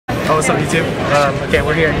Oh, what's up, YouTube? Okay,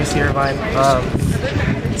 we're here at UC Irvine.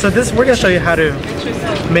 So we're gonna show you how to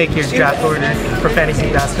make your draft order for fantasy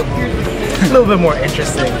basketball a little bit more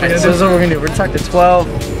interesting. So this is what we're gonna do. We're gonna talk to 12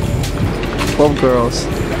 girls,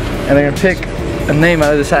 and they're gonna pick a name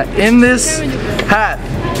out of this hat. In this hat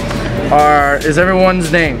is everyone's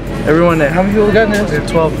name. Everyone name. How many people got in there? We have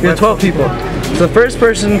 12. We have 12 people. So the first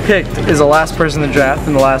person picked is the last person to draft,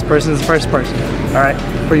 and the last person is the first person. All right.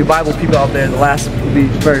 For you Bible people out there, the last will be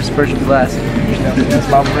first will be last. That's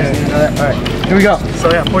Bible person. You know that? All right. Here we go. So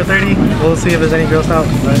yeah, 4:30. We'll see if there's any girls out.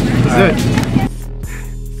 Let's do it.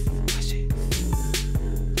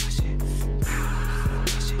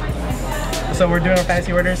 So we're doing our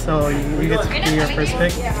fantasy order, so you get to do your first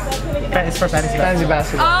pick. It's for fantasy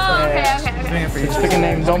basketball. Oh, okay. Doing it for you. Just pick a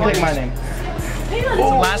name. Don't pick my name.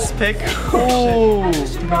 So last pick. Oh, it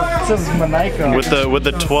says Monaco. With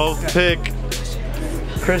the 12th pick,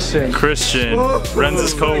 Christian.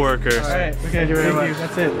 Ren's coworker. All right. Okay. Thank you very much.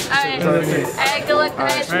 That's it. Alright, good luck,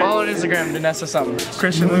 guys. Follow on Instagram, Vanessa something.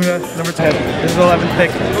 Christian, Luna, number 10. This is the 11th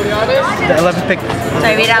pick. The 11th pick.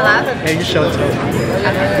 Sorry, read out loud. Hey, you show it to me.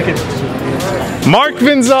 Mark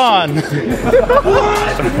Vinzon!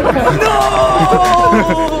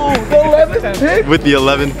 No! The 11th pick? With the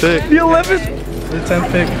 11th pick. The 11th? The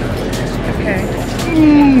 10th pick. Okay.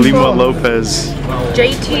 Lima Lopez.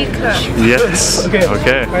 JT Cook. Yes. Okay.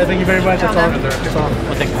 Okay. Alright, thank you very much. That's all.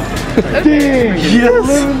 Yes!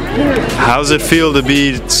 How's it feel to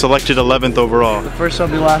be selected 11th overall? The first shall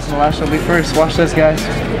be last and the last shall be first. Watch this, guys.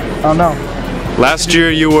 Oh no. Last year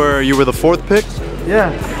you were the 4th pick?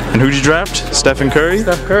 Yeah. And who'd you draft? Stephen Curry?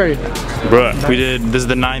 Steph Curry. Bruh, this is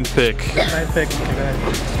the 9th pick. 9th pick.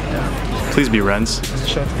 Please be Ren's.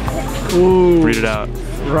 Show it to me. Ooh. Read it out.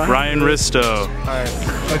 Ryan Risto. Alright.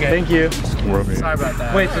 Okay. Thank you. We're over here. Sorry about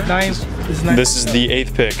that. Wait, the 9th. This is the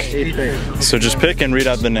 8th pick. 8th pick. So just pick and read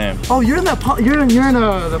out the name. Oh, you're in that. You're in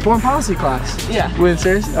the foreign policy class. Yeah. Wait,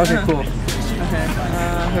 serious? Okay, cool. Okay.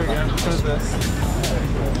 Here we go. Who's this?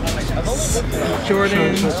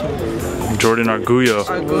 Jordan Arguello.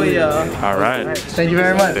 Arguello. All right. Thank you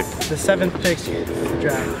very much. The 7th pick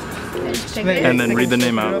draft. And then read the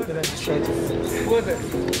name out.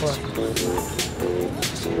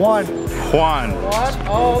 Juan.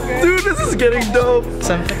 Oh, okay. Dude, this is getting dope.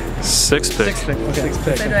 7th pick. 6th pick. 6th pick. Okay. 6th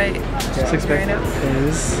pick. Sixth pick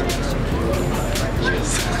is.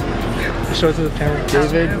 Show it to the camera.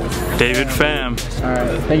 David Pham.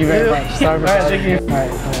 Alright, thank you very much. Sorry about that. Thank you.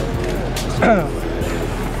 Alright.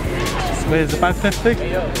 Wait, is the 5th pick?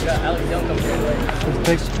 5th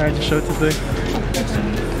pick. Alright, just show it to the.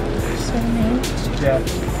 Yeah.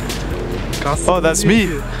 Oh, that's me.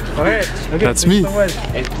 Alright. Okay, That's me. So much.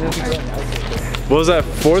 What was that?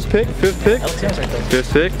 4th pick? 5th pick?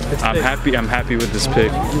 5th pick? I'm happy with this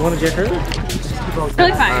pick. You want to get her?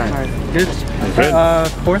 Really fine. Alright, good. Good.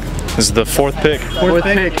 4th? This is the 4th pick. Fourth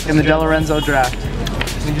pick in the De Lorenzo draft.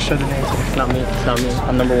 Let me just show the names. It's not me.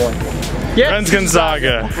 I'm number 1. Yeah. Renz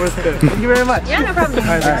Gonzaga. 4th pick. Thank you very much. Yeah, no problem.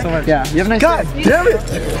 Alright, thanks so much. Yeah, you have a nice God day. damn it!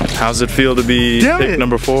 How's it feel to be pick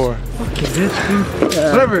number 4?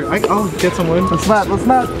 Whatever, I'll get someone. Let's not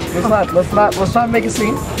make a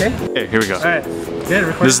scene. Okay. Okay, here we go. Alright, good.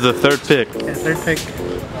 Record. This is the 3rd pick. Yeah, 3rd pick.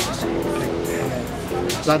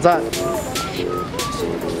 That's hot.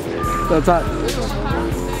 That's hot.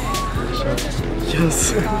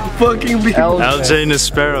 Yes. Fucking be. LJ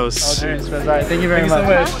Nesperos. Alright, thank you very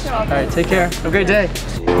much. Alright, take care. Have a great day.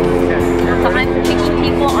 Behind picking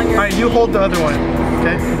people on your. Alright, you hold the other one.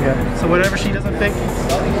 Okay? Yeah. So whatever she doesn't pick.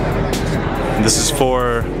 This is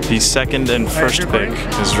for the 2nd and 1st pick.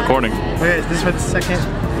 This is recording. Okay, this is for the 2nd.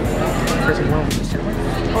 First one.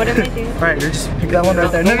 What did I do? Alright, you're just pick that one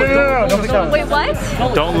right there. No, don't pick that one. Wait, what?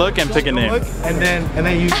 Don't look and pick a name. Look, and then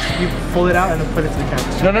you pull it out and then put it to the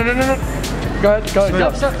camera. No. Go ahead.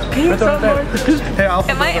 Stop. Can you stop? Hey, I'll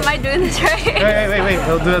Am I doing this right? Wait.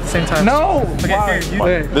 We'll do it at the same time. No. Okay,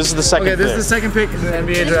 here, This is the 2nd Okay, this is pick. the 2nd pick in the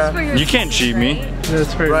NBA draft. You can't cheat me.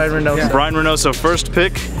 That's for Brian Reynoso. Yeah. Brian Reynoso, 1st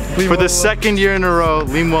pick. For the 2nd year in a row,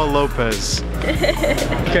 Lima Lopez.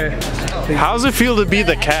 Okay. How's it feel to be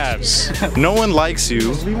the Cavs? No one likes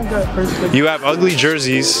you. You have ugly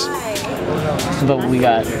jerseys. But we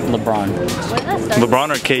got LeBron.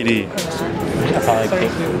 LeBron or KD?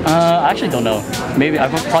 I actually don't know. Maybe I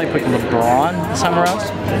would probably pick LeBron this time around.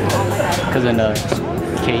 Because then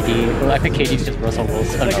KD. Well, I picked KD because Russell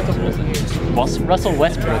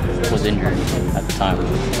Westbrook was injured at the time.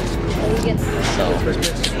 So.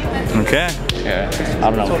 Okay. Yeah. I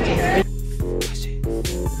don't know.